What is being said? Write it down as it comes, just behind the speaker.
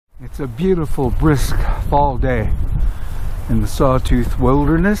It's a beautiful, brisk fall day in the Sawtooth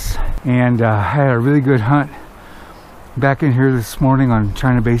Wilderness, and I had a really good hunt back in here this morning on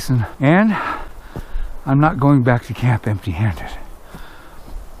China Basin, and I'm not going back to camp empty-handed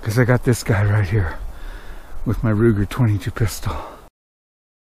because I got this guy right here with my Ruger 22 pistol.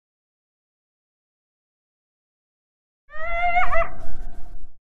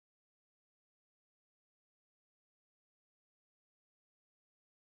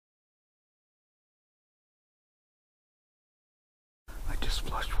 Just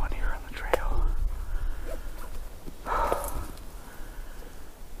flushed one here on the trail.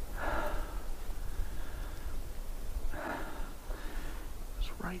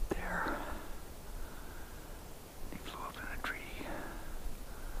 It's right there. He flew up in a tree.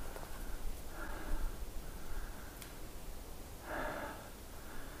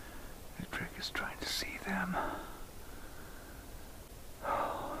 The trick is trying to see them.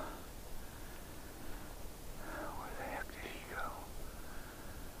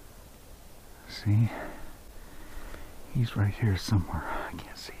 See? He's right here somewhere. I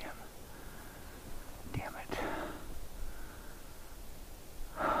can't see him. Damn it.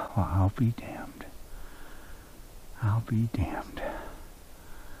 Well, I'll be damned. I'll be damned.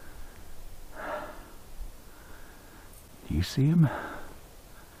 Do you see him?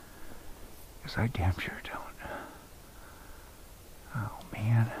 Because I damn sure don't. Oh,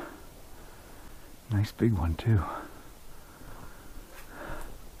 man. Nice big one, too.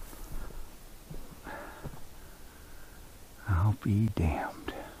 I'll be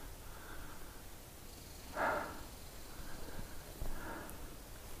damned.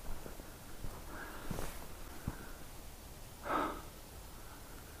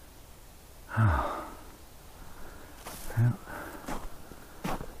 Oh. Well,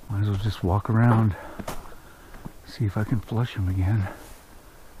 might as well just walk around, see if I can flush him again.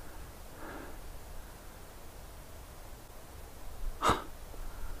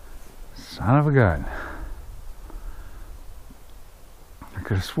 Son of a gun. I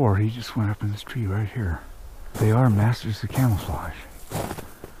could have swore he just went up in this tree right here. They are masters of camouflage.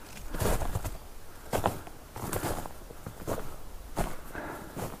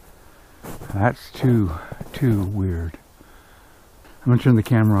 That's too weird. I'm gonna turn the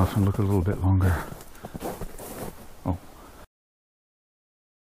camera off and look a little bit longer. Oh.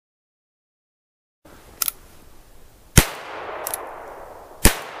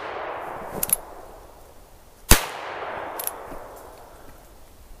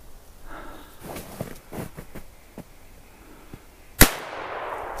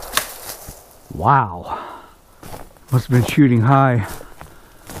 Wow. Must have been shooting high.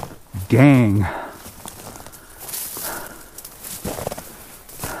 Dang.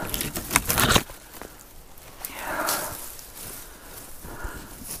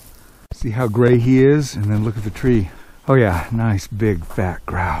 See how gray he is, and then look at the tree. Oh yeah, nice big fat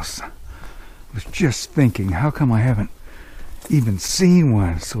grouse. I was just thinking, how come I haven't even seen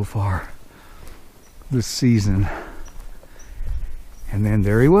one so far this season? And then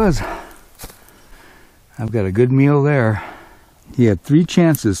there he was. I've got a good meal there. He had 3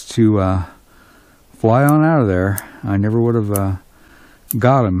 chances to fly on out of there. I never would have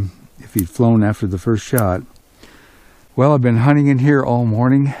got him if he'd flown after the first shot. Well, I've been hunting in here all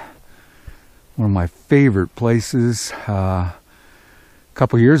morning. One of my favorite places. A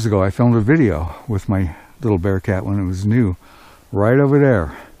couple years ago, I filmed a video with my little Bearcat when it was new. Right over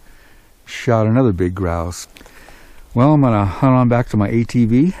there. Shot another big grouse. Well, I'm going to hunt on back to my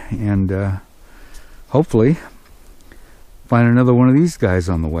ATV and hopefully find another one of these guys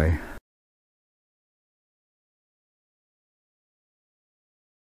on the way.